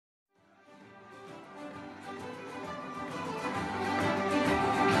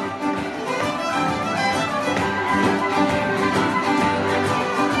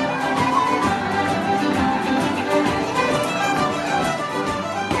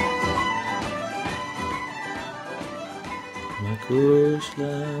That's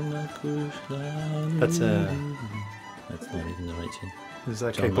not even the right tune. Is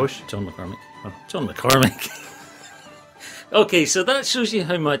that Kate Bush? John McCormick. Oh. John McCormick. Okay, so that shows you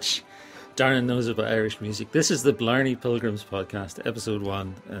how much Darren knows about Irish music. This is the Blarney Pilgrims podcast, episode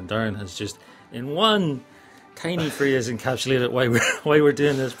 1, and Darren has just, in one tiny phrase, encapsulated why we're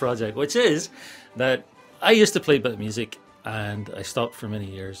doing this project, which is that I used to play a bit of music and I stopped for many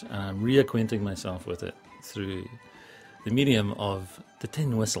years, and I'm reacquainting myself with it through the medium of the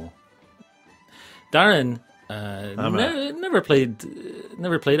tin whistle. Darren never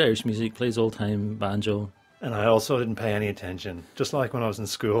played Irish music, plays old time banjo. And I also didn't pay any attention. Just like when I was in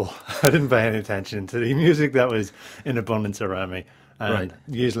school, I didn't pay any attention to the music that was in abundance around me. And right.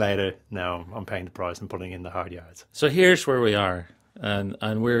 Years later, now I'm paying the price and putting in the hard yards. So here's where we are.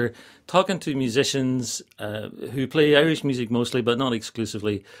 And we're talking to musicians who play Irish music mostly, but not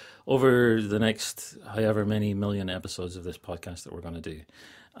exclusively, over the next however many million episodes of this podcast that we're going to do.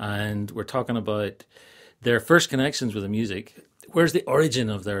 And we're talking about their first connections with the music. Where's the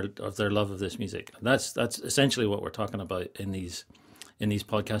origin of their love of this music? That's essentially what we're talking about in these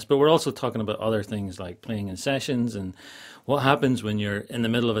podcasts. But we're also talking about other things like playing in sessions and what happens when you're in the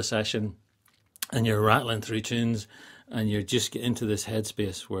middle of a session and you're rattling through tunes and you just get into this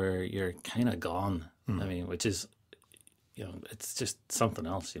headspace where you're kind of gone. I mean, which is, it's just something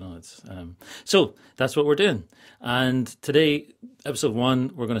else. It's so that's what we're doing. And today, episode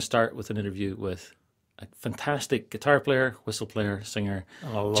 1, we're going to start with an interview with a fantastic guitar player, whistle player, singer,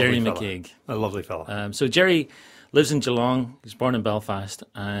 Gerry McKeague. A lovely fella. So Gerry lives in Geelong. He's born in Belfast,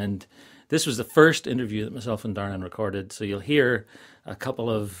 and this was the first interview that myself and Darren recorded. So you'll hear a couple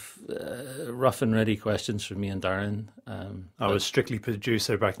of rough and ready questions from me and Darren. I was strictly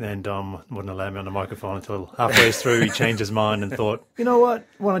producer back then. Dom wouldn't allow me on the microphone until halfway through he changed his mind and thought, you know what,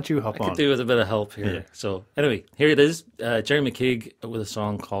 why don't you hop on? I could do with a bit of help here. Yeah. So anyway, here it is. Gerry McKeague with a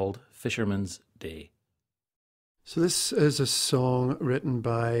song called Fisherman's Day. So this is a song written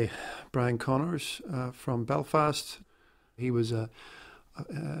by Brian Connors from Belfast. He was a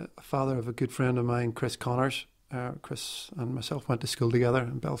father of a good friend of mine, Chris Connors. Chris and myself went to school together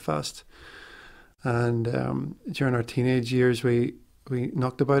in Belfast. And during our teenage years, we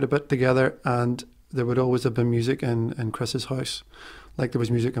knocked about a bit together, and there would always have been music in Chris's house, like there was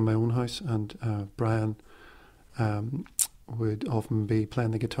music in my own house. And Brian would often be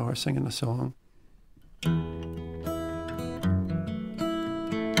playing the guitar, singing a song.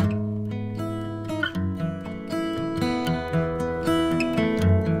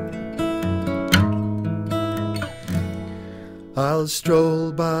 I'll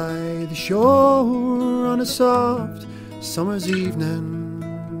stroll by the shore on a soft summer's evening,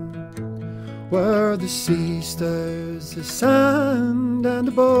 where the sea stirs the sand and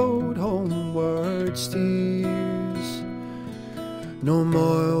the boat homeward steers. No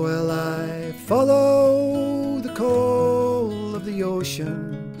more will I follow the call of the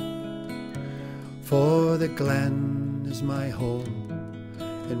ocean, for the glen is my home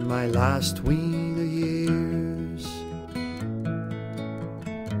in my last wean of years.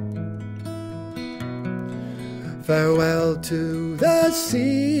 Farewell to the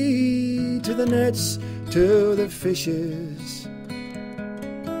sea, to the nets, to the fishes.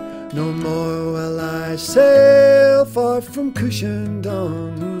 No more will I sail far from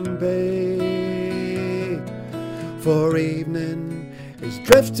Cushendon Bay, for evening is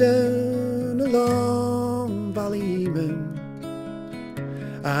drifting along Ballyman,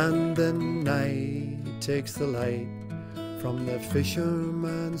 and the night takes the light from the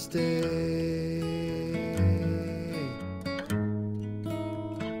fisherman's day.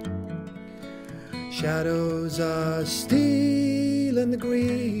 Shadows are stealing the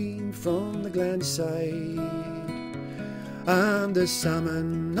green from the glen side, and the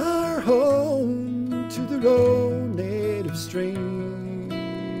salmon are home to their own native streams.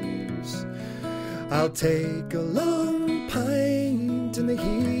 I'll take a long pint in the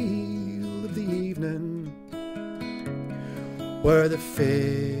heel of the evening, where the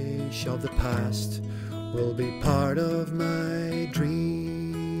fish of the past will be part of my dreams.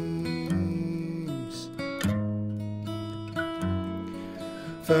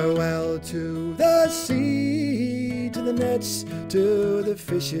 Farewell to the sea, to the nets, to the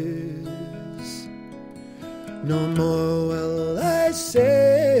fishes. No more will I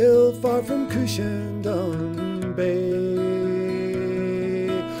sail far from Cushendon Bay,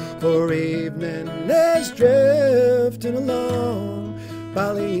 for evening is drifting along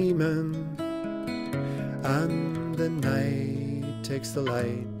Ballyman, and the night takes the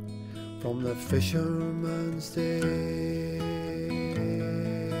light from the fisherman's day.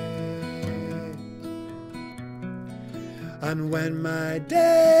 And when my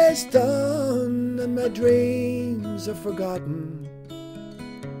day's done and my dreams are forgotten,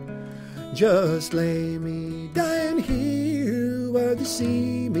 just lay me down here where the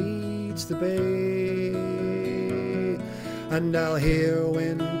sea meets the bay, and I'll hear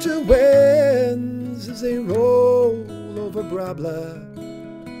winter winds as they roll over Brabla,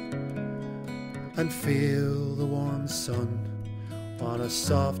 and feel the warm sun on a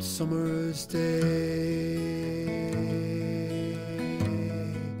soft summer's day.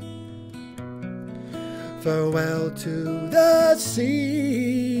 Farewell to the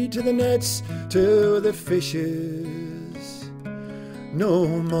sea, to the nets, to the fishes. No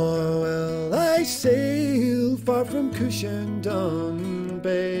more will I sail far from Cushendon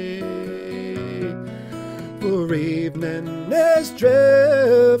Bay, for evening is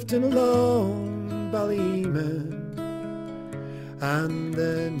drifting along Ballyman, and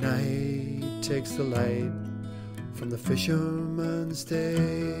the night takes the light from the fisherman's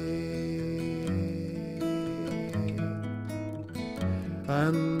day.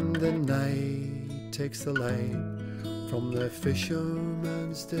 And the night takes the light from the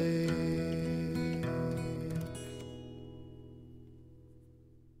fisherman's day.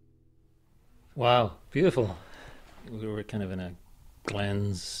 Wow, beautiful. We were kind of in a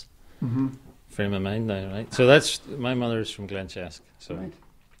Glenn's frame of mind now, right? So that's, my mother's from Glenchesque, so Right.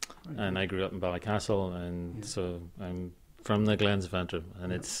 and I grew up in Ballycastle, and so I'm from the Glens of Antrim,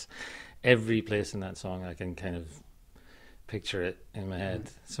 and it's every place in that song I can kind of picture it in my head,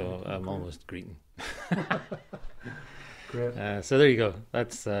 so I'm almost greeting. Great. So there you go.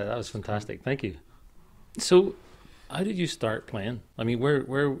 That was fantastic. Thank you. So, how did you start playing? I mean,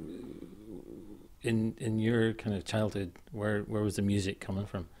 where in your kind of childhood, where was the music coming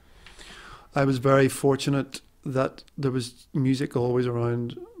from? I was very fortunate that there was music always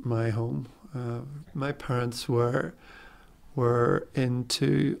around my home. My parents were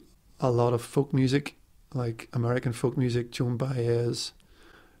into a lot of folk music, like American folk music, Joan Baez.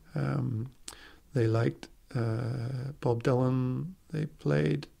 They liked Bob Dylan. They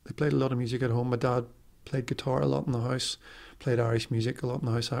played a lot of music at home. My dad played guitar a lot in the house, played Irish music a lot in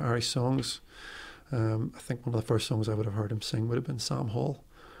the house, Irish songs. I think one of the first songs I would have heard him sing would have been Sam Hall.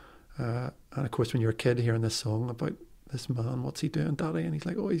 And of course, when you're a kid hearing this song about this man, what's he doing, Daddy? And he's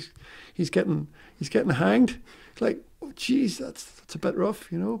like, oh, he's getting hanged. It's like, oh, geez, that's a bit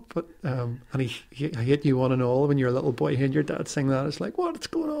rough, you know. But and he hit you one and all when you're a little boy hearing your dad sing that. It's like, what's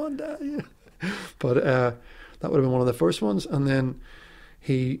going on, Dad? Yeah. But that would have been one of the first ones. And then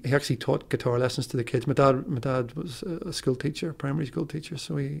he actually taught guitar lessons to the kids. My dad was a school teacher, primary school teacher,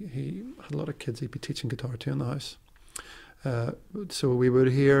 so he had a lot of kids he'd be teaching guitar to in the house. So we would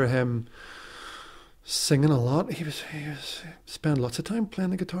hear him singing a lot. He spent lots of time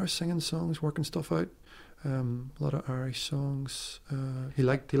playing the guitar, singing songs, working stuff out. A lot of Irish songs. He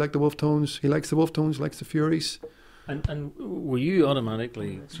liked the Wolf Tones. He likes the Wolf Tones. Likes the Furies. And were you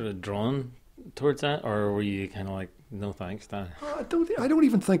automatically sort of drawn towards that, or were you kind of like, no thanks, Dad? I don't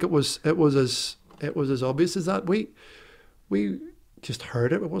even think it was as obvious as that. We just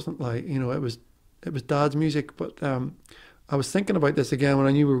heard it. It wasn't like, you know, it was Dad's music. But I was thinking about this again when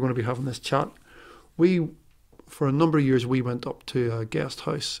I knew we were going to be having this chat. For a number of years, we went up to a guest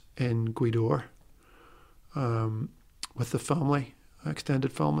house in Gweedore with the family,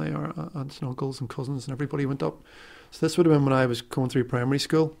 extended family, our aunts and uncles and cousins, and everybody went up. So this would have been when I was going through primary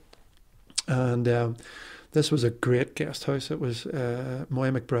school. And this was a great guest house. It was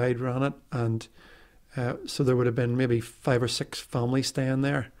Moya McBride ran it, and so there would have been maybe 5 or 6 families staying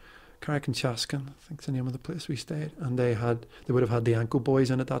there. Carrick-on-Chaskin, I think's the name of the place we stayed, and they would have had the Ankle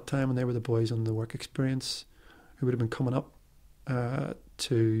Boys in at that time, and they were the boys on the work experience who would have been coming up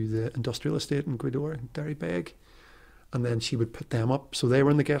to the industrial estate in Gweedore in Derrybeg, and then she would put them up. So they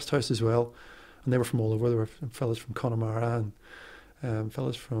were in the guest house as well, and they were from all over. There were fellas from Connemara and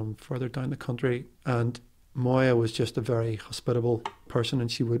fellas from further down the country, and Moya was just a very hospitable person,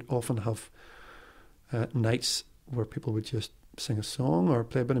 and she would often have nights where people would just sing a song or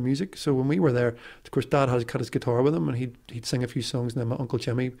play a bit of music. So when we were there, of course, Dad had his guitar with him, and he'd sing a few songs, and then my Uncle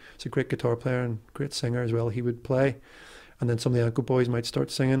Jimmy was a great guitar player and great singer as well. He would play, and then some of the Ankle Boys might start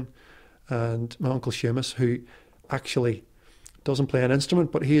singing, and my Uncle Seamus, who actually doesn't play an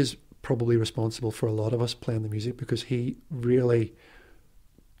instrument, but he is probably responsible for a lot of us playing the music, because he really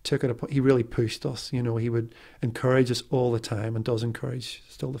took it upon, he really pushed us, you know. He would encourage us all the time, and does encourage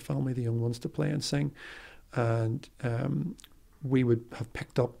still the family, the young ones, to play and sing. And we would have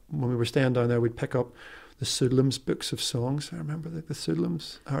picked up, when we were staying down there, we'd pick up the Sudlams books of songs. I remember the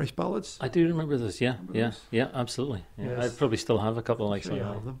Sudlams Irish ballads. I do remember this. Yeah, Remember yeah, those? yeah, absolutely. Yeah. Yes. I probably still have a couple like Sure you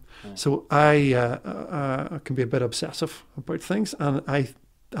that. have them. Yeah. So I can be a bit obsessive about things, and I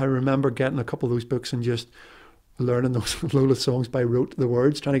remember getting a couple of those books and just learning those load of songs by rote, the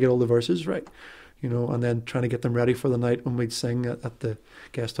words, trying to get all the verses right, and then trying to get them ready for the night when we'd sing at the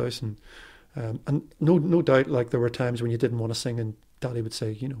guest house, and no doubt, like there were times when you didn't want to sing, and Daddy would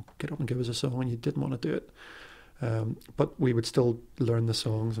say, get up and give us a song, and you didn't want to do it. But we would still learn the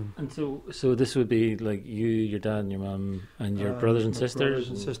songs. And so this would be like you, your dad, and your mum, and your brothers and sisters. Brothers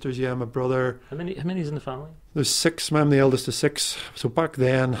and sisters, yeah. My brother. How many is in the family? There's 6. I'm the eldest of 6. So back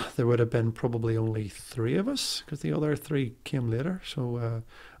then there would have been probably only 3 of us, because the other 3 came later. So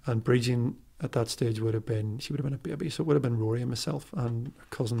and Bridget at that stage she would have been a baby. So it would have been Rory and myself and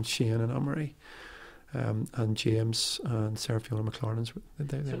cousins Shane and Anne-Marie. And James and Sarah Fiona McLaurin's.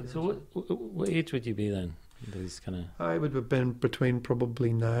 So what age would you be then? These kind of. I would have been between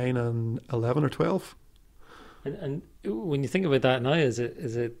probably 9 and 11 or 12. And when you think about that now, is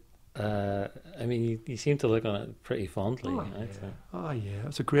it? I mean, you seem to look on it pretty fondly. Oh yeah, it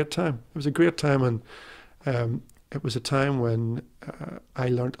was a great time. It was a great time, and it was a time when I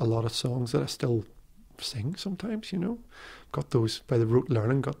learnt a lot of songs that I still sing sometimes. Got those by the rote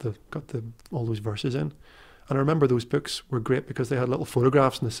learning. Got the all those verses in, and I remember those books were great because they had little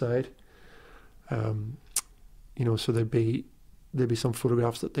photographs on the side. So there'd be some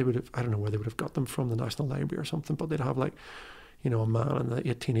photographs that they would have, I don't know where they would have got them from, the National Library or something, but they'd have like, a man in the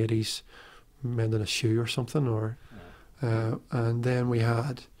 1880s mending a shoe or something, or and then we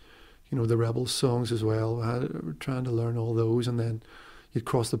had, the Rebels songs as well. We're trying to learn all those, and then you'd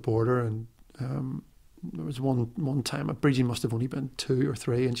cross the border, and there was one time, Bridget must have only been 2 or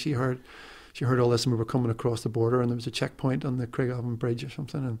 3, and she heard all this, and we were coming across the border, and there was a checkpoint on the Craigavon Bridge or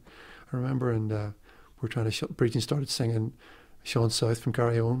something, and I remember, and we're trying to shut. Bridget started singing Sean South from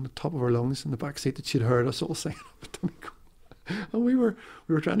Gallion, the top of her lungs in the back seat, that she'd heard us all singing up at Dominic. And we were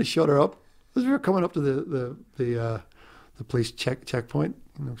trying to shut her up as we were coming up to the police checkpoint.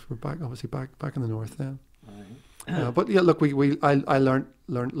 So we're back in the north then. Right. But yeah, look, I learned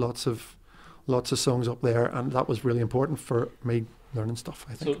lots of songs up there, and that was really important for me learning stuff,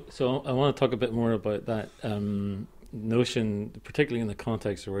 I think. So I want to talk a bit more about that notion, particularly in the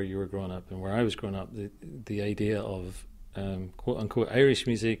context of where you were growing up and where I was growing up, the idea of quote unquote Irish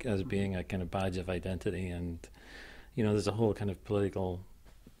music as being a kind of badge of identity, and there's a whole kind of political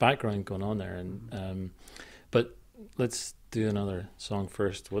background going on there. And but let's do another song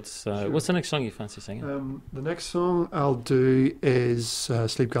first. What's the next song you fancy singing? The next song I'll do is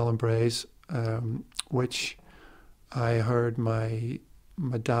Slieve Gallion Braes, which I heard my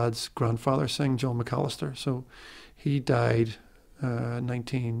dad's grandfather sing, John McAllister. So he died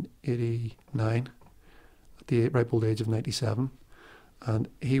 1989 at the ripe old age of 97, and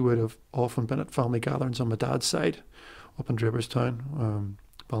he would have often been at family gatherings on my dad's side up in Draperstown,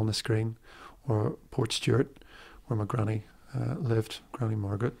 Ballinascreen, or Port Stewart, where my granny lived, Granny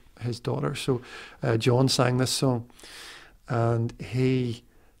Margaret, his daughter. So John sang this song, and he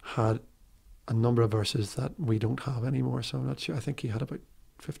had a number of verses that we don't have anymore, so I'm not sure. I think he had about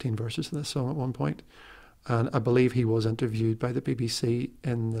 15 verses in this song at one point, and I believe he was interviewed by the BBC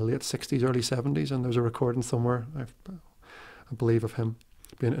in the late 60s, early 70s, and there's a recording somewhere, I believe, of him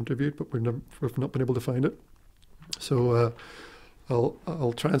being interviewed, but we've not been able to find it. So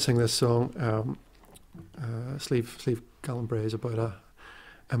I'll try and sing this song, Slieve Gallion Braes, about a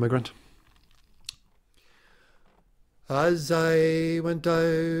immigrant. As I went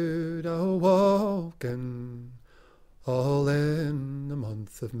out a-walking all in the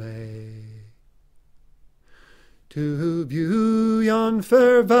month of May, to view yon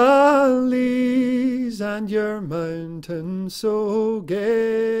fair valleys and your mountains so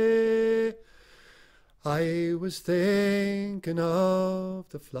gay, I was thinking of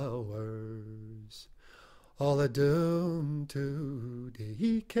the flowers all a-doomed to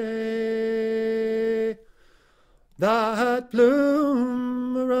decay, that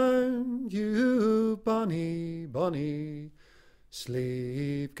bloom around you, bonny, bonny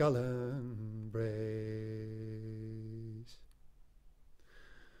Slieve Gallion Braes.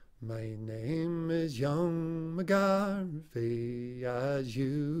 My name is young McGarvey, as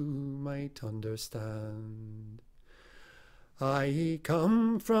you might understand. I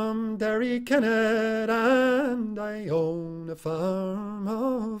come from Derry, Kennet, and I own a farm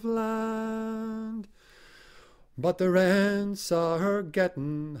of land. But the rents are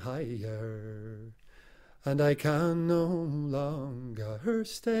getting higher, and I can no longer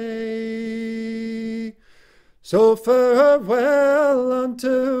stay. So farewell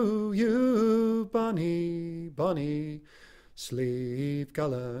unto you, bonny, bonny Slieve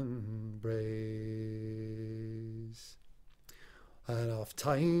Gallion braes. And oft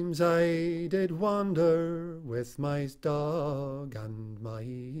times I did wander with my dog and my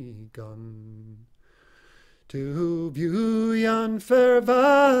gun, to view yon fair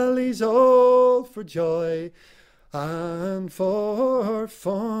valleys all for joy and for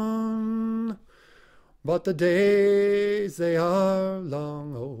fun. But the days they are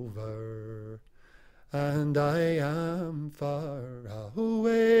long over, and I am far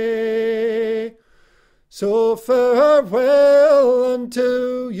away. So farewell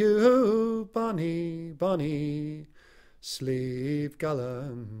unto you, bonny, bonny Slieve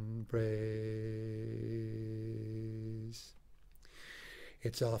Gallion braes.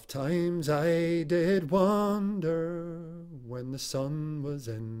 It's oft times I did wander when the sun was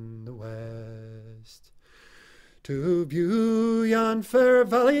in the west, to view yon fair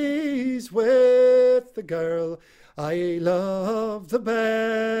valleys with the girl I love the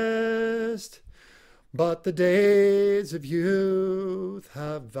best. But the days of youth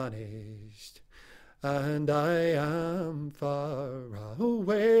have vanished, and I am far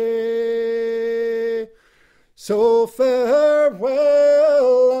away. So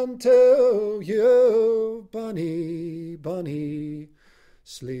farewell unto you, bonny, bonny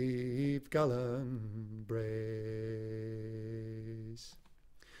Slieve Gallion braes.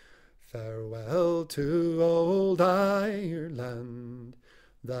 Farewell to old Ireland,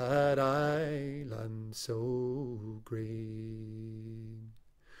 that island so green,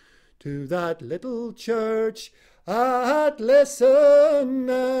 to that little church at Lisson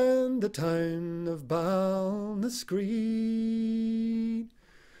and the town of Balnascreen.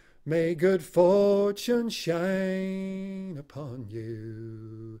 May good fortune shine upon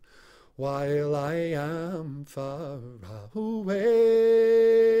you while I am far away.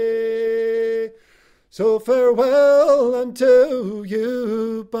 So farewell unto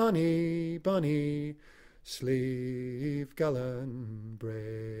you, bonny, bonny Slieve Gallion braes.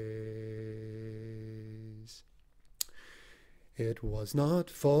 It was not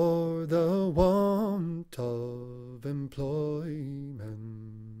for the want of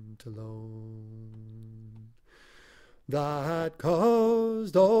employment alone that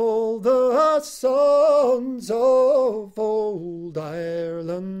caused all the sons of old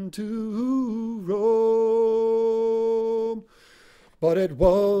Ireland to roam, but it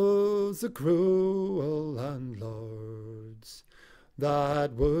was the cruel landlords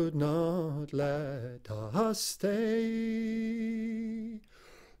that would not let us stay.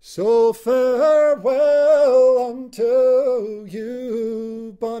 So farewell unto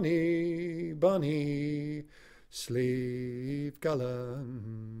you, bonny, bonny Slieve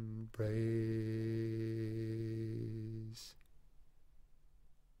Gallion braes.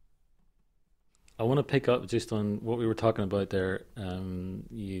 I want to pick up just on what we were talking about there.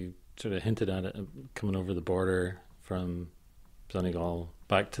 You sort of hinted at it, coming over the border from Donegal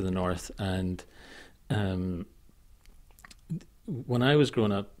back to the north, and when I was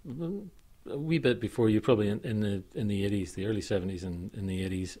growing up, a wee bit before you, probably in the 80s, the early 70s and in the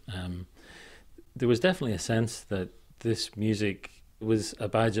 80s, there was definitely a sense that this music was a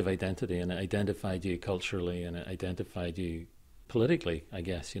badge of identity, and it identified you culturally and it identified you politically, I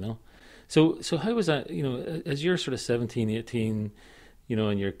guess, you know. So how was that, you know, as you're sort of 17, 18, you know,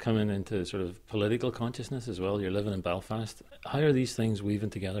 and you're coming into sort of political consciousness as well, you're living in Belfast, how are these things weaving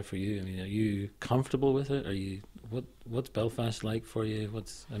together for you? I mean, are you comfortable with it? Are you, what's Belfast like for you?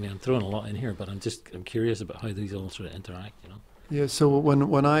 I'm throwing a lot in here, but I'm curious about how these all sort of interact, you know? Yeah, so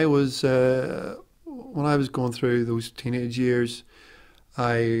when I was going through those teenage years,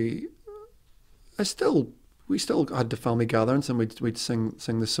 we still had the family gatherings and we'd sing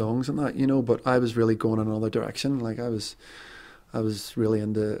the songs and that, you know. But I was really going in another direction. Like I was really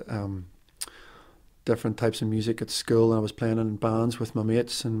into different types of music at school, and I was playing in bands with my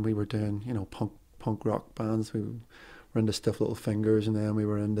mates, and we were doing, you know, punk rock bands. We were into Stiff Little Fingers, and then we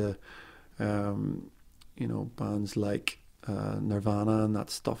were into you know, bands like Nirvana and that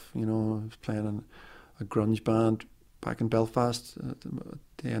stuff. You know, I was playing in a grunge band back in Belfast at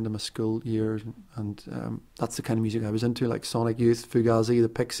the end of my school years, and that's the kind of music I was into, like Sonic Youth, Fugazi, the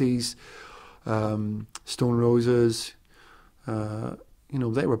Pixies, Stone Roses. You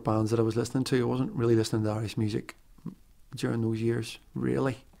know, they were bands that I was listening to. I wasn't really listening to Irish music during those years,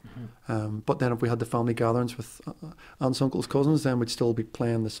 really. Mm-hmm. But then if we had the family gatherings with aunts, uncles, cousins, then we'd still be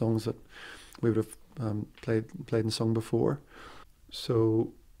playing the songs that we would have played and sung before.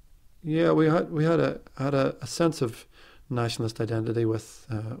 So yeah, we had a sense of nationalist identity with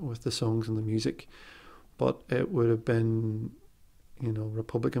the songs and the music. but it would have been,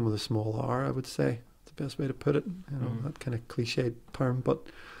 Republican with a small R, I would say. That's the best way to put it. That kind of cliched term. But,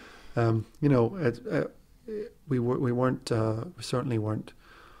 we certainly weren't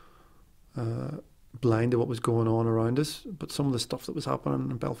blind to what was going on around us. But some of the stuff that was happening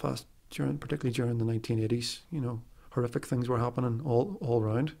in Belfast, particularly during the 1980s, horrific things were happening all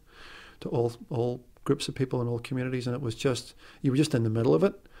around to all groups of people and all communities, and it was just, you were just in the middle of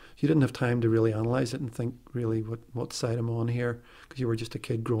it. You didn't have time to really analyse it and think really what side I'm on here, because you were just a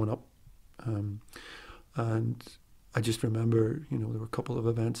kid growing up. And I just remember, there were a couple of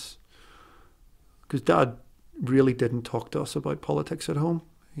events, because Dad really didn't talk to us about politics at home.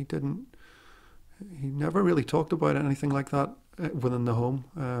 He never really talked about anything like that within the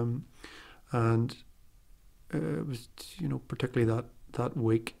home. And it was, particularly that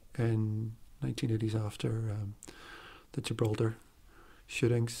week in 1980s after the Gibraltar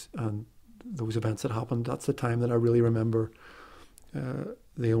shootings and those events that happened. That's the time that I really remember.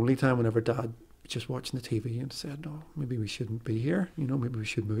 The only time whenever Dad was just watching the TV and said, "No, maybe we shouldn't be here. Maybe we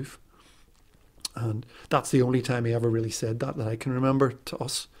should move." And that's the only time he ever really said that I can remember to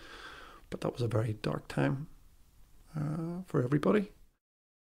us. But that was a very dark time for everybody.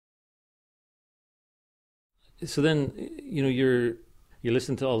 So then, you're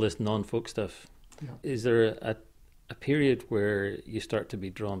listening to all this non-folk stuff. Yeah. Is there a period where you start to be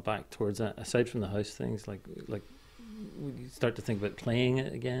drawn back towards that, aside from the house things, like you start to think about playing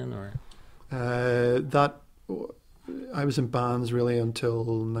it again, or? I was in bands really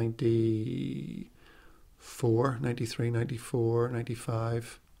until 94, 93, 94,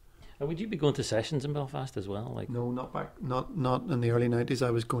 95. And would you be going to sessions in Belfast as well? No, not in the early 90s.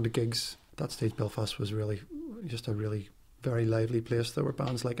 I was going to gigs. At that stage, Belfast was really just a really very lively place. There were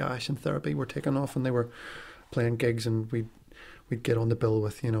bands like Ash and Therapy were taking off, and they were playing gigs, and we'd get on the bill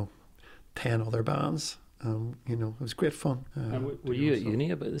with 10 other bands. It was great fun. Were you at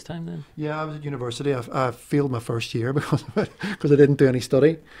uni about this time then? Yeah, I was at university. I failed my first year because of it, because I didn't do any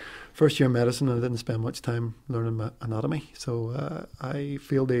study. First year medicine, and I didn't spend much time learning my anatomy, so I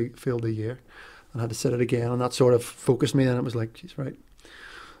failed the year and had to sit it again, and that sort of focused me. And it was like, geez, right,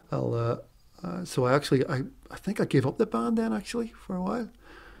 so I think I gave up the band then actually for a while,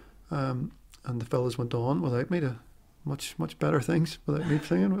 and the fellas went on without me to much better things without me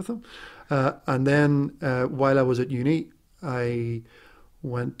singing with them. And then while I was at uni, I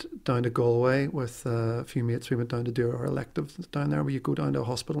went down to Galway with a few mates. We went down to do our electives down there, where you go down to a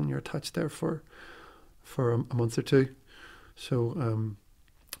hospital and you're attached there for a month or two. So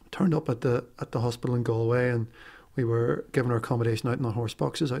turned up at the hospital in Galway, and we were given our accommodation out in the horse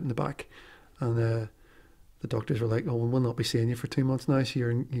boxes out in the back, and the doctors were like, "Oh, we'll not be seeing you for 2 months now, so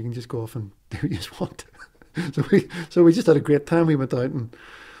you can just go off and do what you just want." So we just had a great time. We went out and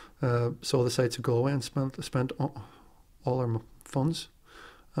saw the sights of Galway and spent all our funds.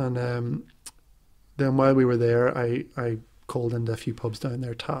 And then while we were there, I called into a few pubs down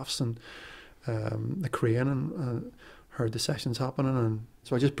there, Taft's and the Crane, and heard the sessions happening. And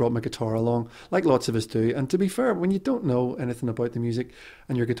so I just brought my guitar along, like lots of us do. And to be fair, when you don't know anything about the music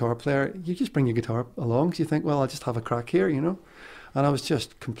and you're a guitar player, you just bring your guitar along, because you think, well, I'll just have a crack here, And I was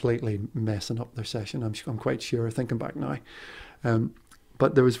just completely messing up their session, I'm quite sure, thinking back now.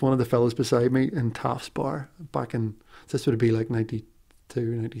 But there was one of the fellows beside me in Taft's bar this would be like 92,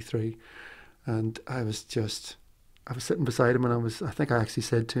 93. And I was sitting beside him, and I think I actually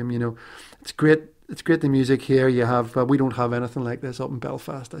said to him, it's great the music here you have, we don't have anything like this up in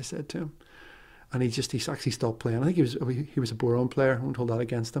Belfast, I said to him. And he actually stopped playing. I think he was a boron player, I won't hold that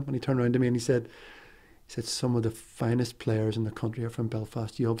against him. And he turned around to me and he said, "Some of the finest players in the country are from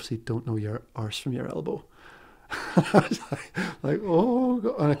Belfast. You obviously don't know your arse from your elbow." I was like, oh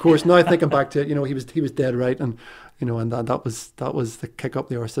God. And of course, now thinking back to it, he was dead right, and and that was the kick up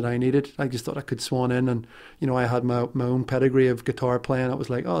the arse that I needed. I just thought I could swan in, and I had my own pedigree of guitar playing. I was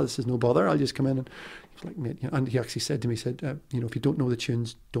like, oh, this is no bother. I'll just come in. And he was like, mate, and he actually said to me, if you don't know the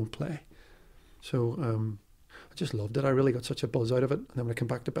tunes, don't play. So I just loved it. I really got such a buzz out of it. And then when I came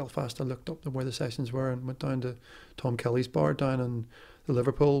back to Belfast, I looked up where the sessions were and went down to Tom Kelly's bar down in the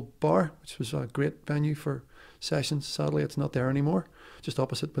Liverpool bar, which was a great venue for sessions. Sadly, it's not there anymore, just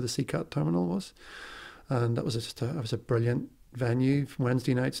opposite where the Seacat terminal was. And that was it was a brilliant venue,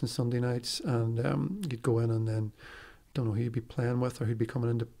 Wednesday nights and Sunday nights. And you'd go in, and then don't know who you'd be playing with or who'd be coming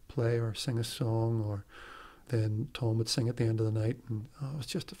in to play or sing a song, or then Tom would sing at the end of the night. And it was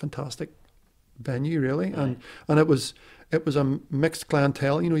just a fantastic venue, really. Right. And it was a mixed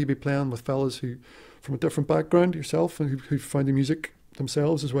clientele. You'd be playing with fellas who from a different background yourself, and who find the music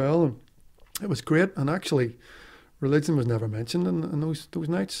themselves as well. And it was great. And actually, religion was never mentioned in those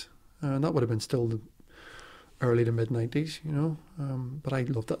nights, and that would have been still early to mid-90s, you know. But I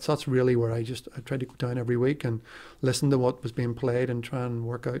loved that. So that's really where I tried to go down every week and listen to what was being played and try and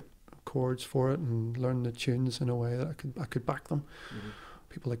work out chords for it and learn the tunes in a way that I could back them. Mm-hmm.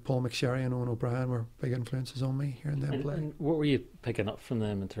 People like Paul McSherry and Owen O'Brien were big influences on me hearing them play. And what were you picking up from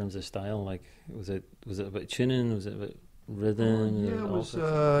them in terms of style? Like, was it about tuning? Was it about rhythm?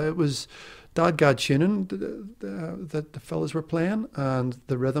 Yeah, it was dad-gad tuning that the fellas were playing, and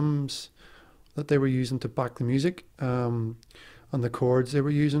the rhythms that they were using to back the music, and the chords they were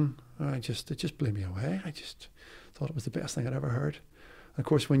using. It just blew me away. I just thought it was the best thing I'd ever heard. And of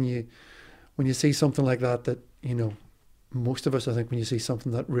course, when you see something like that, you know, most of us, I think, when you see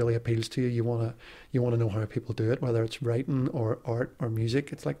something that really appeals to you, you wanna know how people do it, whether it's writing or art or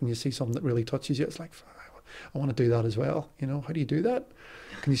music. It's like when you see something that really touches you, it's like, I want to do that as well. You know, how do you do that?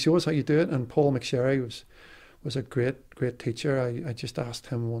 Can you show us how you do it? And Paul McSherry was a great teacher. I just asked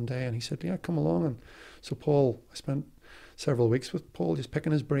him one day, and he said, "Yeah, come along." And so I spent several weeks with Paul, just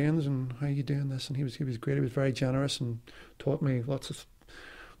picking his brains and how are you doing this. And he was great. He was very generous and taught me lots of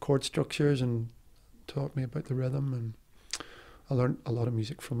chord structures and taught me about the rhythm, and I learned a lot of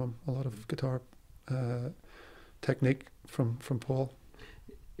music from him, a lot of guitar technique from Paul.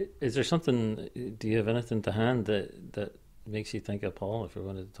 Is there something, do you have anything to hand that makes you think of Paul, if we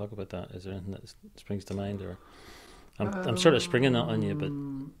wanted to talk about that? Is there anything that springs to mind? Or I'm sort of springing that on you, but...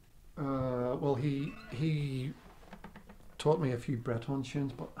 well, he taught me a few Breton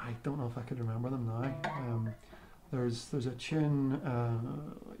tunes, but I don't know if I could remember them now. There's a tune,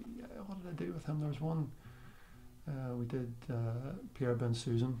 what did I do with him? There was one, we did Pierre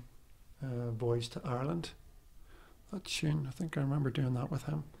Bensusan, Voyage to Ireland. That tune, I think I remember doing that with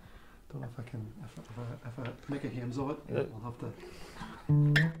him. Don't know if I can, if I make a hymns of it, I'll have to.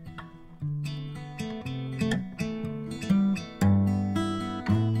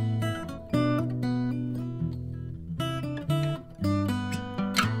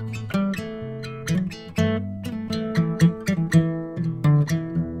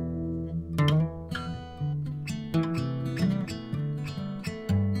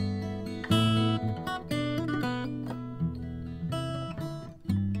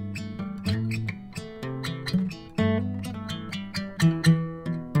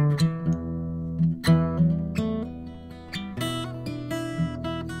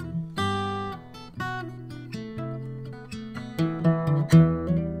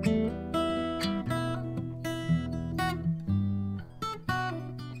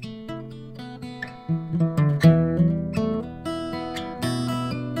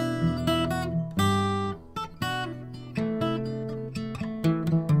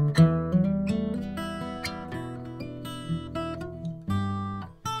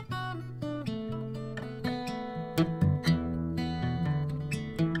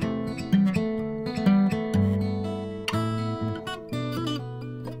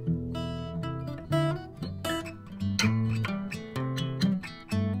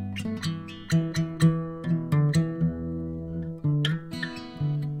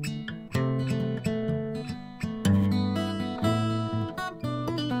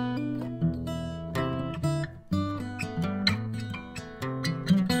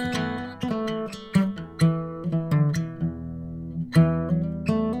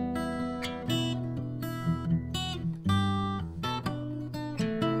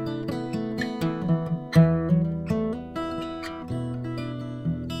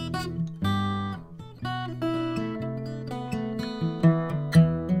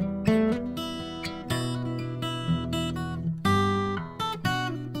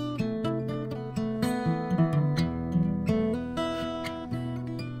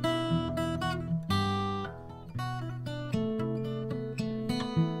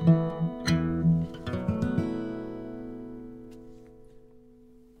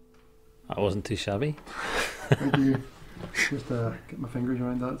 Wasn't too shabby. Thank you. Just get my fingers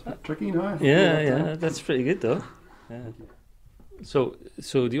around that. It's a bit tricky now. Yeah, that's pretty good though. Yeah. So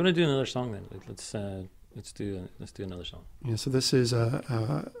do you want to do another song then? Let's do another song. Yeah. So this is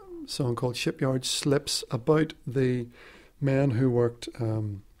a song called "Shipyard Slips" about the men who worked,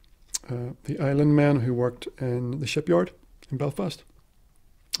 the island men who worked in the shipyard in Belfast,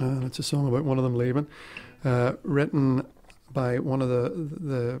 and it's a song about one of them leaving, written by one of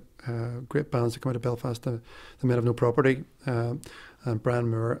the great bands that come out of Belfast, the Men Have No Property, and Brian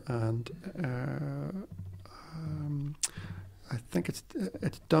Moore, and I think it's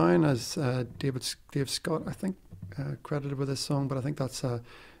down as Dave Scott, I think, credited with this song, but I think that's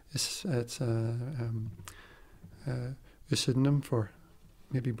it's a pseudonym for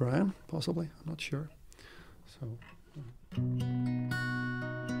maybe Brian, possibly. I'm not sure. So.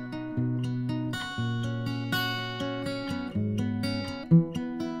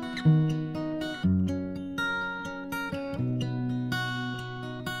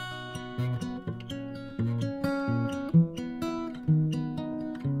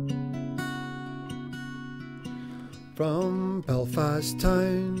 From Belfast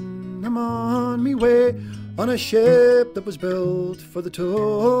town, I'm on me way on a ship that was built for the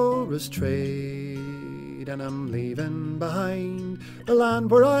tourist trade. And I'm leaving behind the land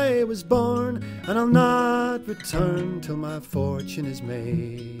where I was born, and I'll not return till my fortune is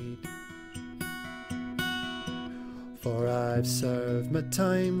made. For I've served my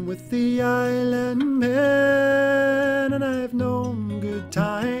time with the island men, and I've known good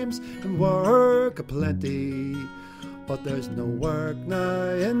times and work aplenty. But there's no work now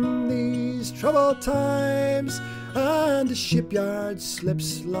in these troubled times, and the shipyard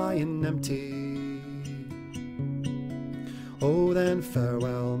slips lying empty. Oh, then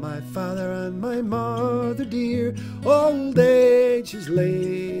farewell, my father and my mother dear. Old age has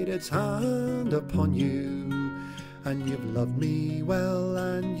laid its hand upon you, and you've loved me well,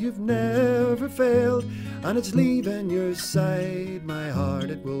 and you've never failed, and it's leaving your side my heart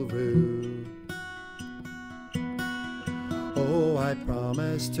it will rue. Oh, I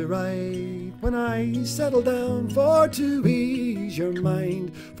promise to write when I settle down, for to ease your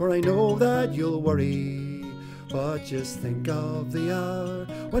mind, for I know that you'll worry. But just think of the hour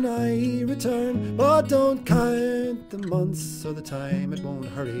when I return, but don't count the months or the time, it won't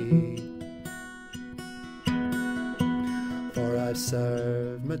hurry. For I've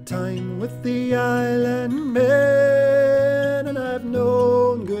served my time with the island men, and I've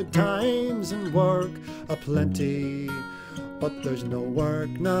known good times and work aplenty. But there's no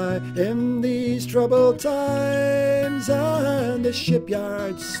work now in these troubled times, and the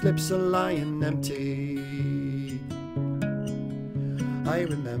shipyard slips a lying empty. I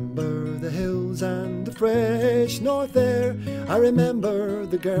remember the hills and the fresh north air. I remember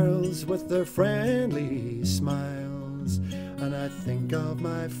the girls with their friendly smiles, and I think of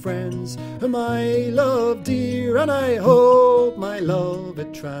my friends whom I love dear, and I hope my love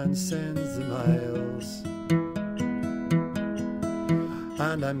it transcends the miles.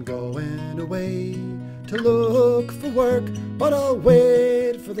 And I'm going away to look for work, but I'll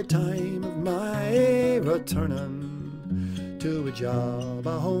wait for the time of my returning to a job,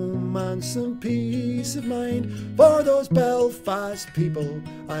 a home and some peace of mind. For those Belfast people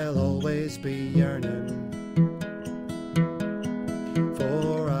I'll always be yearning.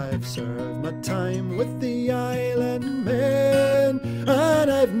 For I've served my time with the island men,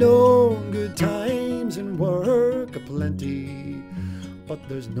 and I've known good times and work aplenty. But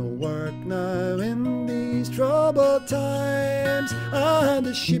there's no work now in these troubled times, and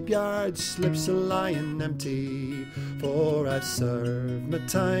the shipyard slips a lying empty. For I've served my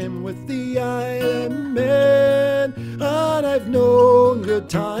time with the island men, and I've known good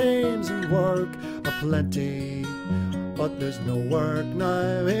times and work aplenty. But there's no work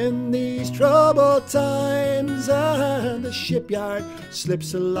now in these troubled times, and the shipyard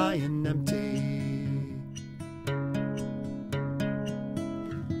slips a lying empty.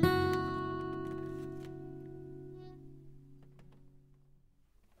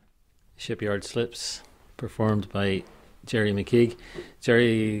 Shipyard Slips, performed by Gerry McKeague.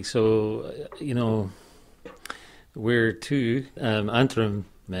 Gerry, so, we're two Antrim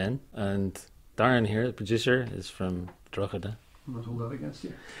men, and Darren here, the producer, is from Drogheda. I'm not hold that against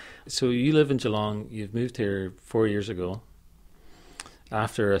you. So you live in Geelong. You've moved here 4 years ago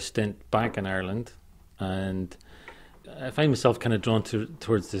after a stint back in Ireland, and I find myself kind of drawn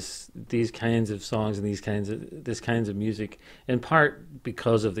towards these kinds of songs and this kinds of music, in part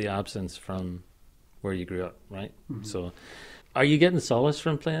because of the absence from where you grew up, right? Mm-hmm. So, are you getting solace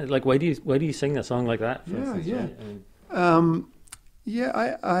from playing? Like, why do you sing a song like that?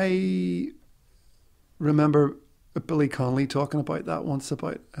 I remember Billy Connolly talking about that once,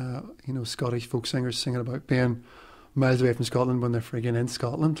 about Scottish folk singers singing about being miles away from Scotland when they're frigging in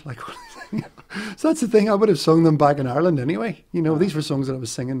Scotland. Like, so that's the thing. I would have sung them back in Ireland anyway. These were songs that I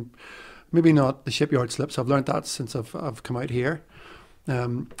was singing. Maybe not the Shipyard Slips. I've learned that since I've come out here.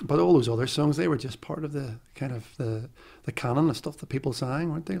 But all those other songs, they were just part of the kind of the canon of stuff that people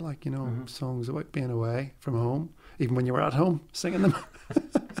sang, weren't they? Like, songs about being away from home, even when you were at home singing them.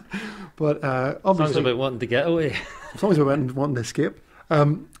 But obviously, songs about wanting to get away. Songs about wanting to escape.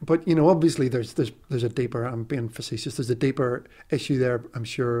 But obviously there's a deeper, I'm being facetious, there's a deeper issue there, I'm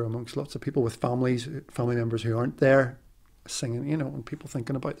sure, amongst lots of people with family members who aren't there singing, and people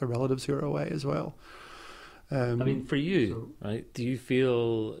thinking about their relatives who are away as well. For you, right, do you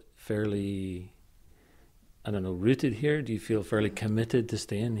feel fairly, rooted here? Do you feel fairly committed to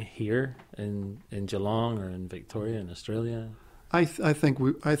staying here in Geelong or in Victoria in Australia? I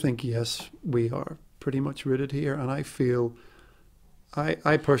think yes, we are pretty much rooted here, and I feel,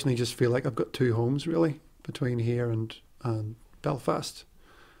 I personally just feel like I've got two homes really between here and Belfast,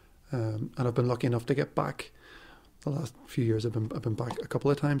 and I've been lucky enough to get back the last few years I've been back a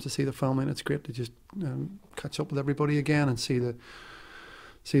couple of times to see the family, and it's great to just catch up with everybody again and see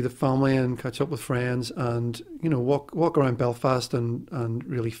the family and catch up with friends, and walk around Belfast and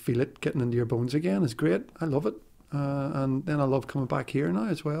really feel it getting into your bones again is great. I love it, and then I love coming back here now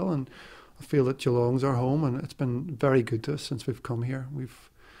as well, and I feel that Geelong's our home, and it's been very good to us since we've come here. We've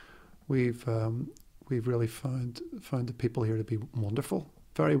really found the people here to be wonderful,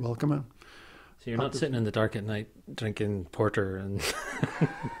 very welcoming. So you're not sitting in the dark at night drinking porter and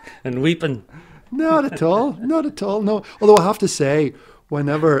and weeping? Not at all. Not at all. No. Although I have to say,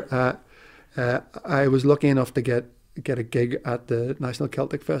 whenever I was lucky enough to get a gig at the National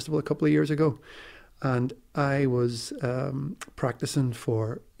Celtic Festival a couple of years ago, and I was practicing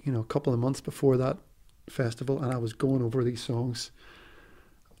for a couple of months before that festival, and I was going over these songs,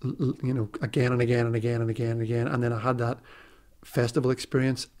 again and again and again and again and again, and then I had that festival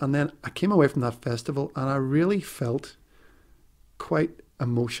experience, and then I came away from that festival and I really felt quite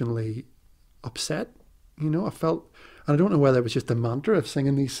emotionally upset. I felt, and I don't know whether it was just the mantra of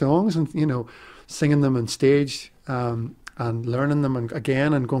singing these songs and singing them on stage and learning them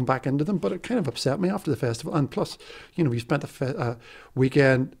again and going back into them, but it kind of upset me after the festival. And plus, we spent a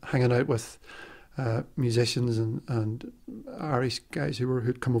weekend hanging out with musicians and Irish guys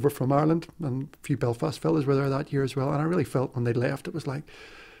who'd come over from Ireland, and a few Belfast fellas were there that year as well. And I really felt when they left, it was like,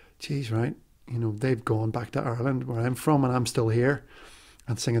 geez, right, they've gone back to Ireland where I'm from, and I'm still here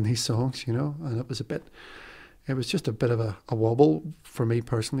and singing these songs, and it was just a bit of a wobble for me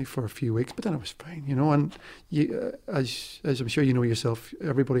personally for a few weeks, but then it was fine, and as I'm sure you know yourself,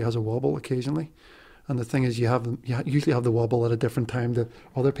 everybody has a wobble occasionally. And the thing is, you usually have the wobble at a different time to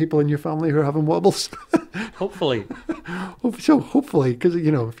other people in your family who are having wobbles. Hopefully. So hopefully, because if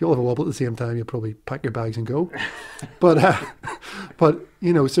you all have a wobble at the same time, you'll probably pack your bags and go.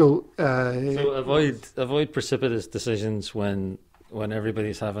 So avoid precipitous decisions when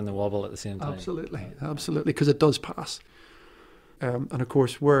everybody's having the wobble at the same time. Absolutely, because it does pass. And of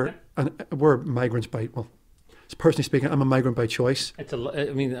course, we're migrants by personally speaking, I'm a migrant by choice. That's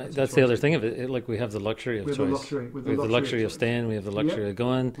the other thing of it. Like, we have the luxury of choice. We have the luxury of staying. We have the luxury of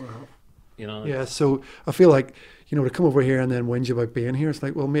going. Yeah, so I feel like, to come over here and then whinge about being here, it's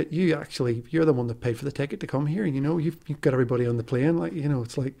like, well, mate, you're the one that paid for the ticket to come here. You've got everybody on the plane. Like,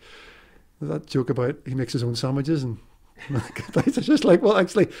 it's like that joke about he makes his own sandwiches, and it's just like, well,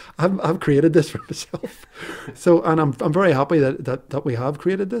 actually, I've created this for myself. So, and I'm very happy that we have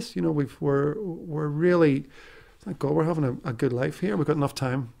created this. We're really, thank God, we're having a good life here. We've got enough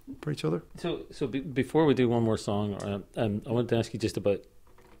time for each other. So before we do one more song, I wanted to ask you just about,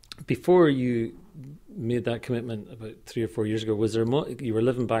 before you made that commitment about 3 or 4 years ago, was there you were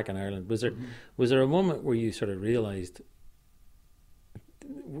living back in Ireland? Was there a moment where you sort of realised?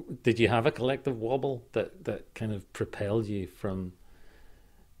 Did you have a collective wobble that kind of propelled you from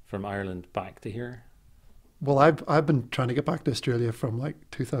Ireland back to here? Well, I've been trying to get back to Australia from like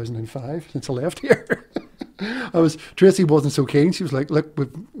 2005 since I left here. Tracy wasn't so keen. She was like, "Look,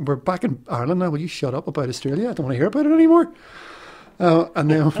 we're back in Ireland now. Will you shut up about Australia? I don't want to hear about it anymore." And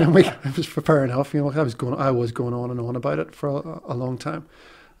then it was fair enough. I was going on and on about it for a long time.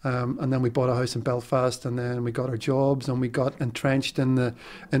 And then we bought a house in Belfast, and then we got our jobs, and we got entrenched in the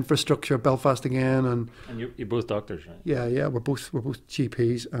infrastructure of Belfast again. And you're both doctors, right? Yeah. We're both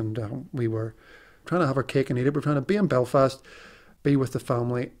GPs, and we were trying to have our cake and eat it. We're trying to be in Belfast, be with the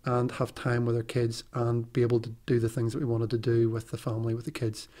family, and have time with our kids, and be able to do the things that we wanted to do with the family, with the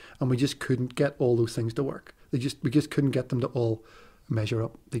kids. And we just couldn't get all those things to work. We just couldn't get them to all measure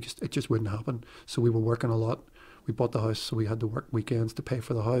up. It just wouldn't happen. So we were working a lot. We bought the house, so we had to work weekends to pay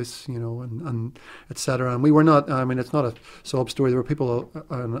for the house, and etc. And we were not. It's not a sob story. There were people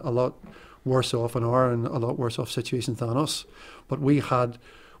a lot worse off and a lot worse off situations than us. But we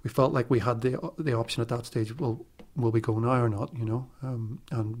felt like we had the option at that stage. Well, will we go now or not?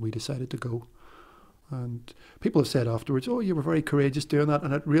 And we decided to go. And people have said afterwards, "Oh, you were very courageous doing that."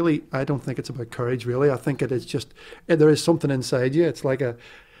 And I don't think it's about courage, really. I think it is just, there is something inside you. It's like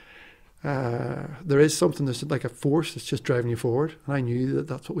there is something that's like a force that's just driving you forward. And I knew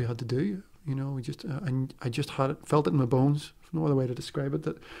that's what we had to do. I just felt it in my bones. No other way to describe it.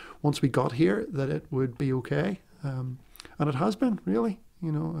 That once we got here, that it would be okay. And it has been, really.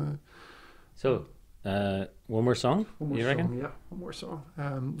 So, one more song, you reckon? Yeah, one more song.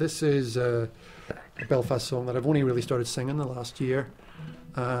 This is a Belfast song that I've only really started singing the last year,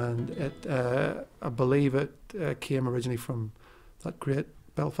 and I believe it came originally from that great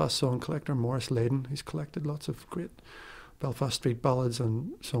Belfast song collector Maurice Layden. He's collected lots of great Belfast street ballads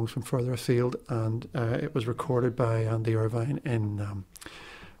and songs from further afield, and it was recorded by Andy Irvine in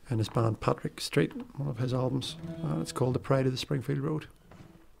and his band Patrick Street, one of his albums. And it's called The Pride of the Springfield Road.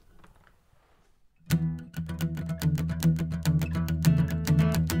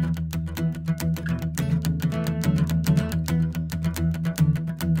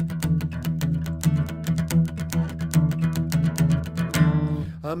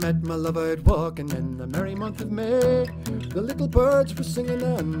 I met my love out walking in the merry month of May. The little birds were singing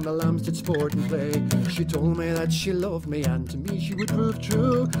and the lambs did sport and play. She told me that she loved me and to me she would prove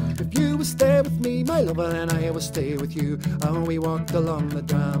true. If you will stay with me, my lover, then I will stay with you. And we walked along the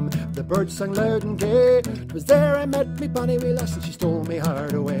dam, the birds sang loud and gay. It was there I met me bonny wee lass and she stole me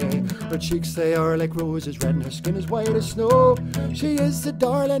heart away. Her cheeks they are like roses red and her skin is white as snow. She is the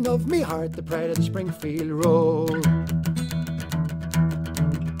darling of me heart, the pride of the Springfield Road.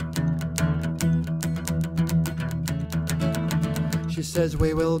 She says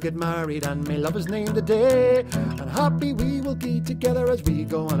we will get married and my love is named today, and happy we will be together as we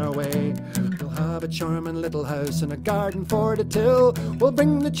go on our way. We'll have a charming little house and a garden for the till. We'll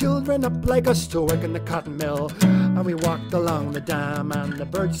bring the children up like us to work in the cotton mill. And we walked along the dam and the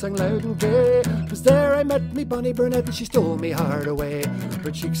birds sang loud and gay. It was there I met me bonny brunette and she stole me heart away.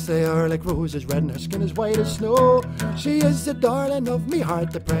 Her cheeks they are like roses red and her skin is white as snow. She is the darling of me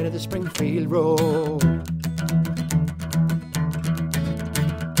heart, the pride of the Springfield Road.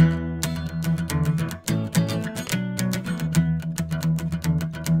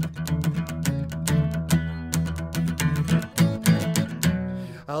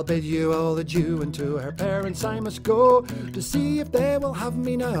 I'll bid you all adieu, and to her parents I must go to see if they will have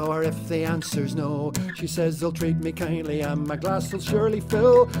me now or if the answer's no. She says they'll treat me kindly and my glass will surely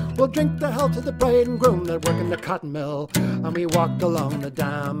fill. We'll drink the health of the bride and groom that work in the cotton mill. And we walked along the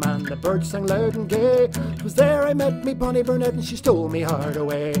dam and the birds sang loud and gay. It was there I met me bonny brunette and she stole me heart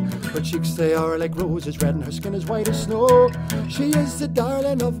away. Her cheeks they are like roses red and her skin is white as snow. She is the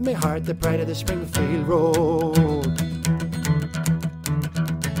darling of me heart, the pride of the Springfield Road.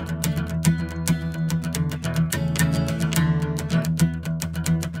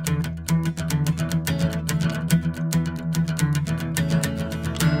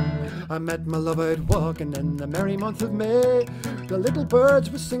 I met my love out walking in the merry month of May. The little birds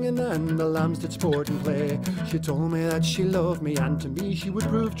were singing and the lambs did sport and play. She told me that she loved me and to me she would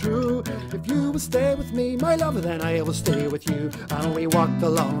prove true. If you will stay with me, my love, then I will stay with you. And we walked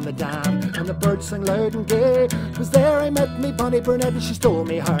along the dam and the birds sang loud and gay. It was there I met me bonny brunette and she stole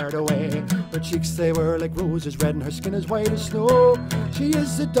me heart away. Her cheeks they were like roses red and her skin is white as snow. She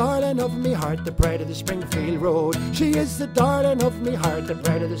is the darling of me heart, the pride of the Springfield Road. She is the darling of me heart, the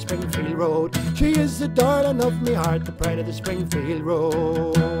pride of the Springfield Road. She is the darling of me heart, the pride of the Springfield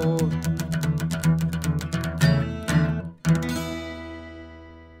Road.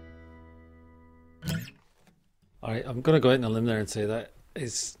 All right, I'm going to go out on a limb there and say that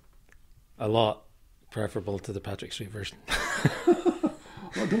is a lot preferable to the Patrick Street version.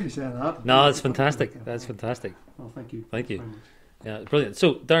 Well, don't be saying that. No, it's fantastic. That's fantastic. Oh, thank you. Thank you. Yeah, brilliant.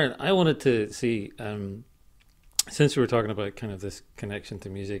 So, Darren, I wanted to see, since we were talking about kind of this connection to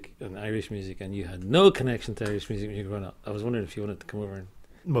music and Irish music, and you had no connection to Irish music when you were growing up, I was wondering if you wanted to come over and...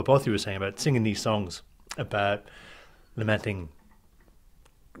 What both of you were saying about singing these songs about lamenting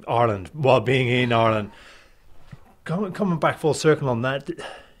Ireland while being in Ireland. Coming back full circle on that,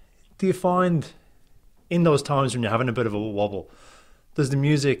 do you find in those times when you're having a bit of a wobble, does the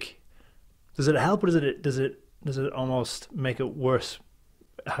music, does it help or does it almost make it worse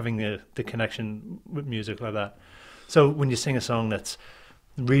having the connection with music like that? So when you sing a song that's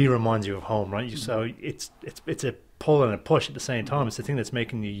really reminds you of home, right? So it's a pull and a push at the same time. It's the thing that's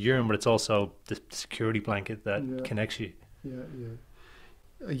making you yearn, but it's also the security blanket that connects you.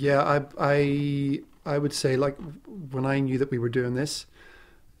 Yeah. I would say, like, when I knew that we were doing this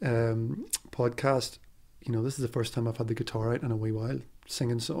podcast, you know, this is the first time I've had the guitar out in a wee while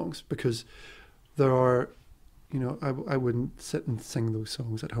singing songs, because there are, you know, I wouldn't sit and sing those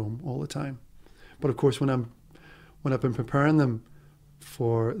songs at home all the time. But of course, when I've been preparing them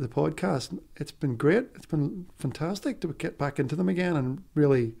for the podcast, it's been great. It's been fantastic to get back into them again and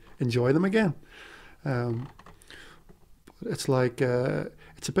really enjoy them again. It's like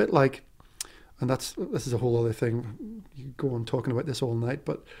it's a bit like, and this is a whole other thing. You go on talking about this all night,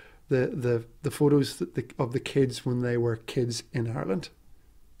 but the photos of the kids when they were kids in Ireland,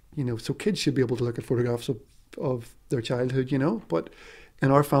 you know, so kids should be able to look at photographs of their childhood, you know. But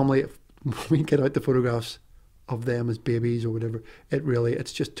in our family, if we get out the photographs of them as babies or whatever,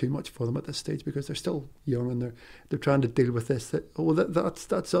 it's just too much for them at this stage, because they're still young and they're trying to deal with this,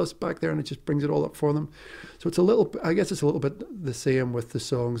 that's us back there, and it just brings it all up for them. So it's a little bit the same with the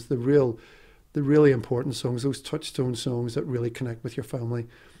songs, the really important songs, those touchstone songs that really connect with your family.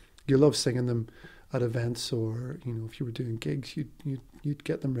 You love singing them at events, or if you were doing gigs, you'd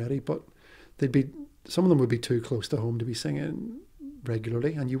get them ready, but some of them would be too close to home to be singing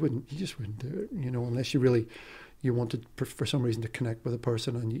regularly, and you just wouldn't do it, unless you wanted for some reason to connect with a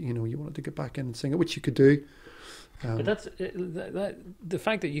person, and you wanted to get back in and sing it, which you could do. But that's the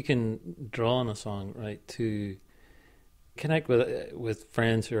fact that you can draw on a song, right, to connect with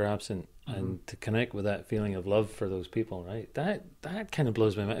friends who are absent, and to connect with that feeling of love for those people, right? That kind of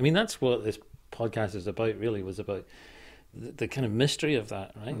blows my mind. I mean, that's what this podcast is about. Really, was about the kind of mystery of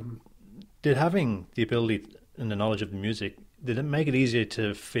that, right? Did having the ability and the knowledge of the music, did it make it easier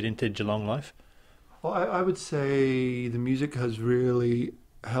to fit into Geelong life? Well, I would say the music has really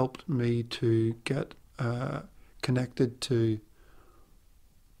helped me to get connected to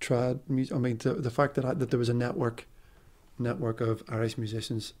trad music. I mean, the fact that there was a network of Irish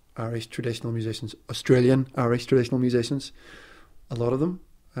musicians, Irish traditional musicians, Australian Irish traditional musicians, a lot of them,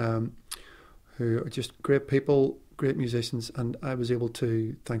 who are just great people, great musicians, and I was able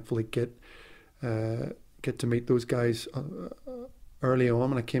to thankfully get to meet those guys early on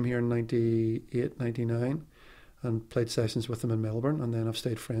when I came here in 98, 99, and played sessions with them in Melbourne, and then I've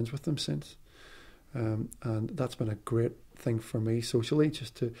stayed friends with them since. And that's been a great thing for me socially,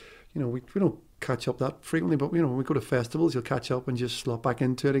 just to, we don't catch up that frequently, but when we go to festivals, you'll catch up and just slot back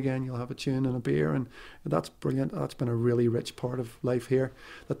into it again. You'll have a tune and a beer, and that's brilliant. That's been a really rich part of life here,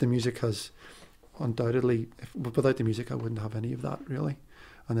 that the music has undoubtedly, without the music I wouldn't have any of that really,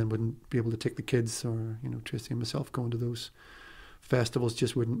 and then wouldn't be able to take the kids, or Tracy and myself going to those festivals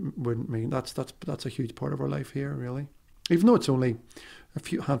just wouldn't mean that's a huge part of our life here, really. Even though it's only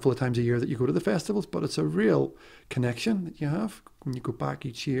a handful of times a year that you go to the festivals, but it's a real connection that you have when you go back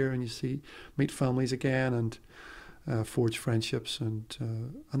each year and you meet families again and forge friendships, and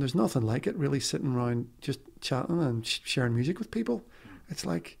there's nothing like it really, sitting around just chatting and sharing music with people. It's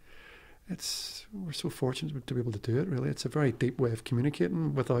like we're so fortunate to be able to do it. Really, it's a very deep way of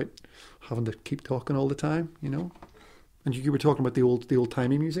communicating without having to keep talking all the time. And you were talking about the old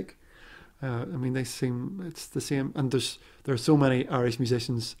timey music. I mean, it's the same. And there are so many Irish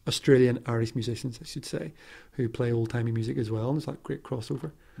musicians, Australian Irish musicians, I should say, who play old timey music as well. And there's that great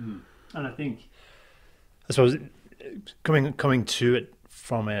crossover. And I suppose coming to it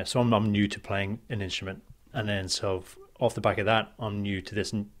from so I'm new to playing an instrument, and then so off the back of that, I'm new to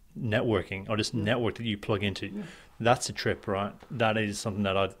this networking, or this network that you plug into. Yeah. That's a trip, right? That is something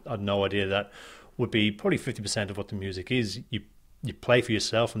that I'd no idea that would be probably 50% of what the music is. You play for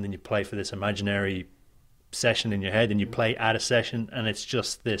yourself, and then you play for this imaginary session in your head, and you play at a session, and it's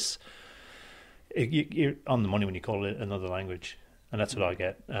just this. You're on the money when you call it another language, and that's what I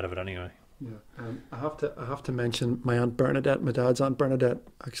get out of it anyway. Yeah, I have to mention my Aunt Bernadette. My dad's Aunt Bernadette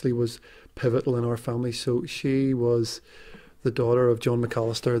actually was pivotal in our family. So she was the daughter of John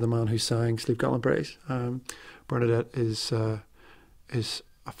McAllister, the man who sang Slieve Gallion Braes. Bernadette is a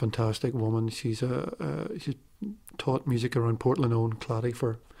fantastic woman. She's taught music around Portland and Clady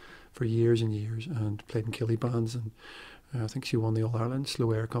for years and years, and played in Killie bands, and I think she won the All Ireland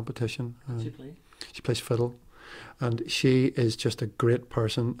Slow Air competition. She plays fiddle, and she is just a great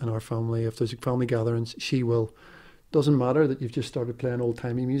person in our family. If there's family gatherings, she will. Doesn't matter that you've just started playing old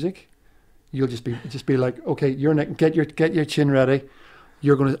timey music. You'll just be like, okay, you're get your chin ready.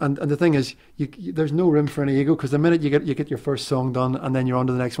 You're going to, and the thing is, there's no room for any ego, because the minute you get your first song done, and then you're on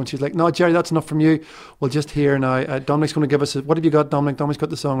to the next one. She's like, no, Gerry, that's enough from you. We'll just hear now. Dominic's going to give us what have you got, Dominic? Dominic's got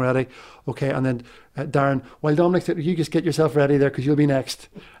the song ready. Okay, and then Darren, while Dominic's, you just get yourself ready there, because you'll be next.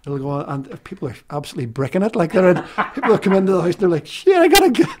 It'll go on, and people are absolutely bricking it. Like people will come into the house and they're like, shit,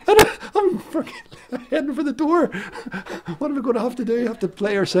 I'm fucking heading for the door. What am I going to have to do? Have to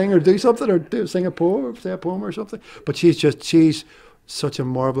play or sing or do something, or sing a poem, or say a poem or something. But she's such a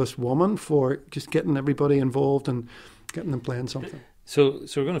marvellous woman for just getting everybody involved and getting them playing something. So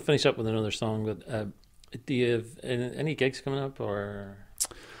we're going to finish up with another song, but do you have any gigs coming up, or?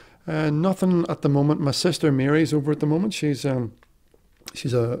 Nothing at the moment. My sister Mary's over at the moment. She's a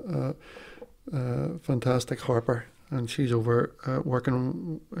fantastic harper, and she's over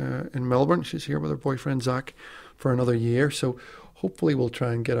working in Melbourne. She's here with her boyfriend Zach for another year, so hopefully we'll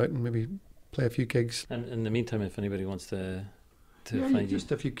try and get out and maybe play a few gigs. And in the meantime, if anybody wants to find you,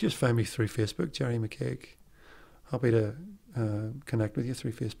 if you just find me through Facebook, Gerry McKeague. Happy to connect with you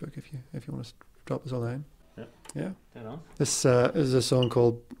through Facebook if you want to drop us a line. Yeah. This is a song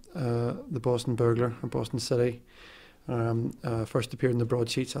called "The Boston Burglar" in Boston City. First appeared in the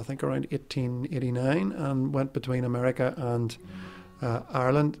broadsheets, I think, around 1889, and went between America and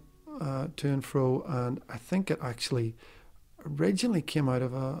Ireland to and fro. And I think it actually originally came out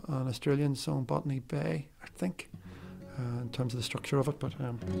of an Australian song, Botany Bay, I think. in terms of the structure of it, but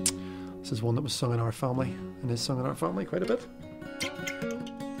this is one that was sung in our family and is sung in our family quite a bit.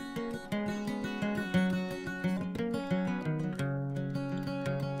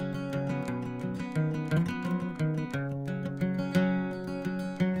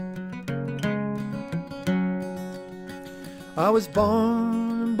 I was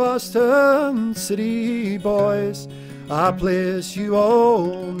born in Boston City, boys, a place you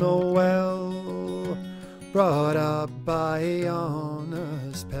all know well. Brought up by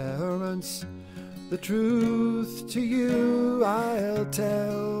honest parents, the truth to you I'll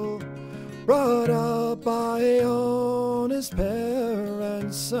tell. Brought up by honest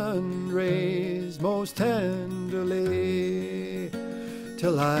parents and raised most tenderly,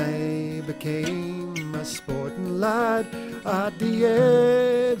 till I became a sporting lad at the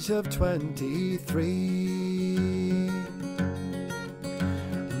age of 23.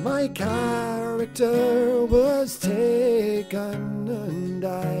 My character was taken and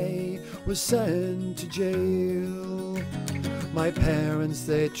I was sent to jail. My parents,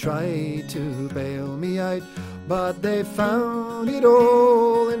 they tried to bail me out, but they found it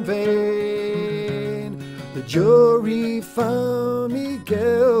all in vain. The jury found me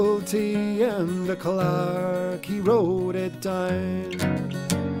guilty and the clerk, he wrote it down.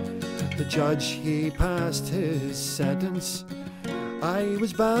 The judge, he passed his sentence. I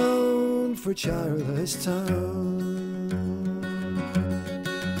was bound for Charlestown.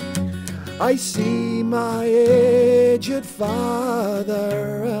 I see my aged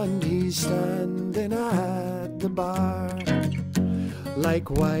father and he's standing at the bar.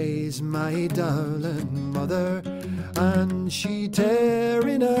 Likewise my darling mother, and she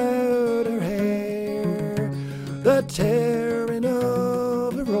tearing out her hair, the tearing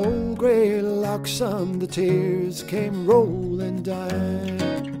of her old grey locks, and the tears came rolling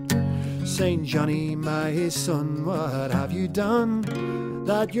down. Saint Johnny, my son, what have you done,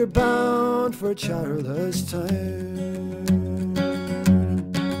 that you're bound for Charlestown?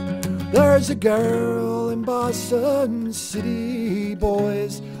 There's a girl in Boston City,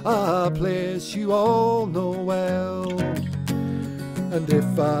 boys, a place you all know well. And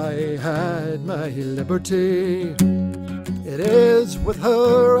if I had my liberty, it is with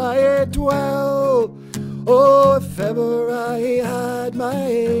her I'd dwell. Oh, if ever I had my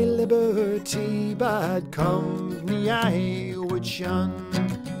liberty, bad company I would shun.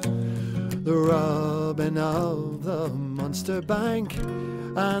 The robbing of the Munster Bank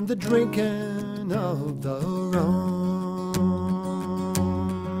and the drinking of the rum.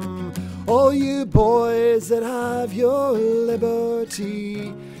 All you boys that have your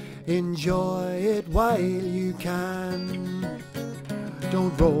liberty, enjoy it while you can.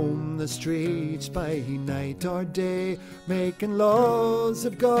 Don't roam the streets by night or day, making laws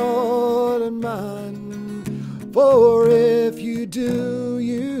of God and man. For if you do,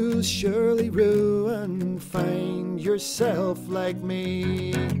 you'll surely ruin, find yourself like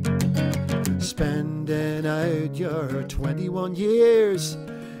me, spending out your 21 years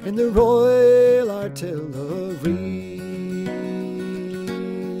in the Royal Artillery.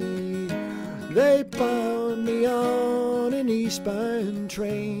 They bound me on an eastbound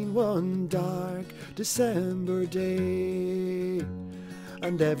train one dark December day,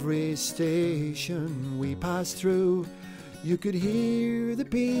 and every station we passed through, you could hear the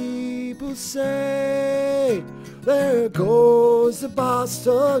people say, there goes the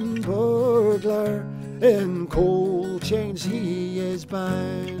Boston Burglar, in cold chains he is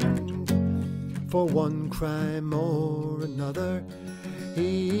bound. For one crime or another,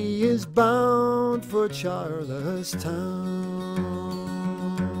 he is bound for Charlestown.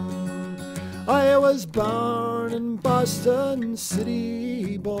 I was born in Boston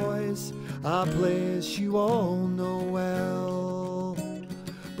City, boys, a place you all know well.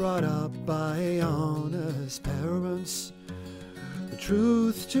 Brought up by honest parents, the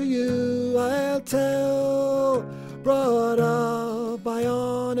truth to you I'll tell. Brought up by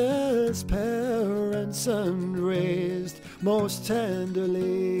honest parents and raised most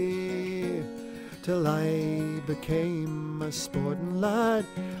tenderly, till I became a sporting lad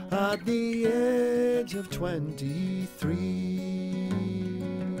at the age of 23.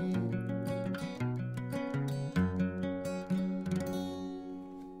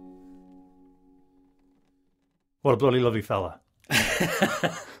 What a bloody lovely fella.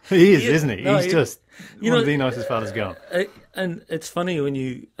 He is, isn't he? No, He's just one of the know, nicest fellas going. And it's funny when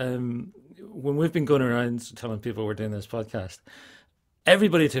you when we've been going around telling people we're doing this podcast,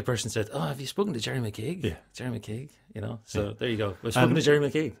 everybody to a person said, "Oh, have you spoken to Gerry McKeague?" Yeah. Gerry McKeague, you know. So there you go. We've spoken to Gerry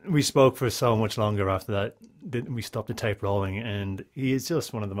McKeague. We spoke for so much longer after that. We stopped the tape rolling, and he is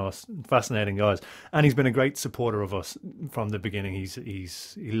just one of the most fascinating guys. And he's been a great supporter of us from the beginning. He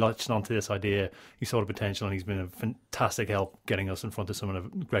latched onto this idea. He saw the potential, and he's been a fantastic help getting us in front of some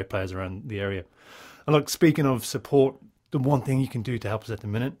of the great players around the area. And look, speaking of support, the one thing you can do to help us at the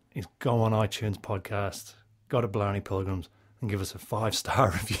minute is go on iTunes podcast, go to Blarney Pilgrims, and give us a 5-star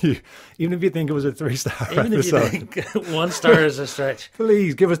review. Even if you think it was a 3-star Even episode. if you think 1 star is a stretch.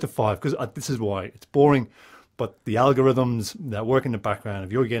 Please give us the 5, because this is why. It's boring, but the algorithms that work in the background,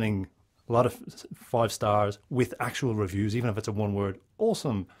 if you're getting a lot of 5 stars with actual reviews, even if it's a 1 word,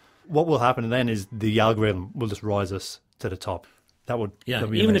 awesome. What will happen then is the algorithm will just rise us to the top. That'd be Even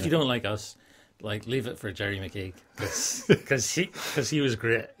amazing. if you don't like us, like, leave it for Gerry McKeague, because he was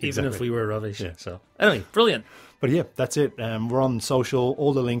great, even if Exactly. we were rubbish. Yeah. So anyway, brilliant. But yeah, that's it. We're on social.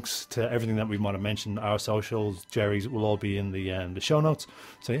 All the links to everything that we might have mentioned, our socials, Gerry's, will all be in the show notes.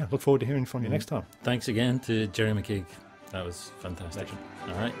 So yeah, look forward to hearing from you next time. Thanks again to Gerry McKeague. That was fantastic.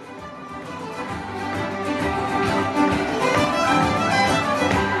 All right.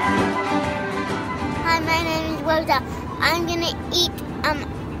 Hi, my name is Wilde. I'm gonna eat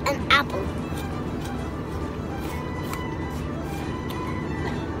an apple.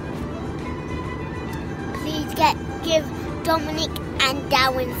 Please give Dominic and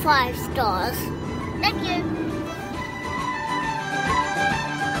Darren 5 stars. Thank you.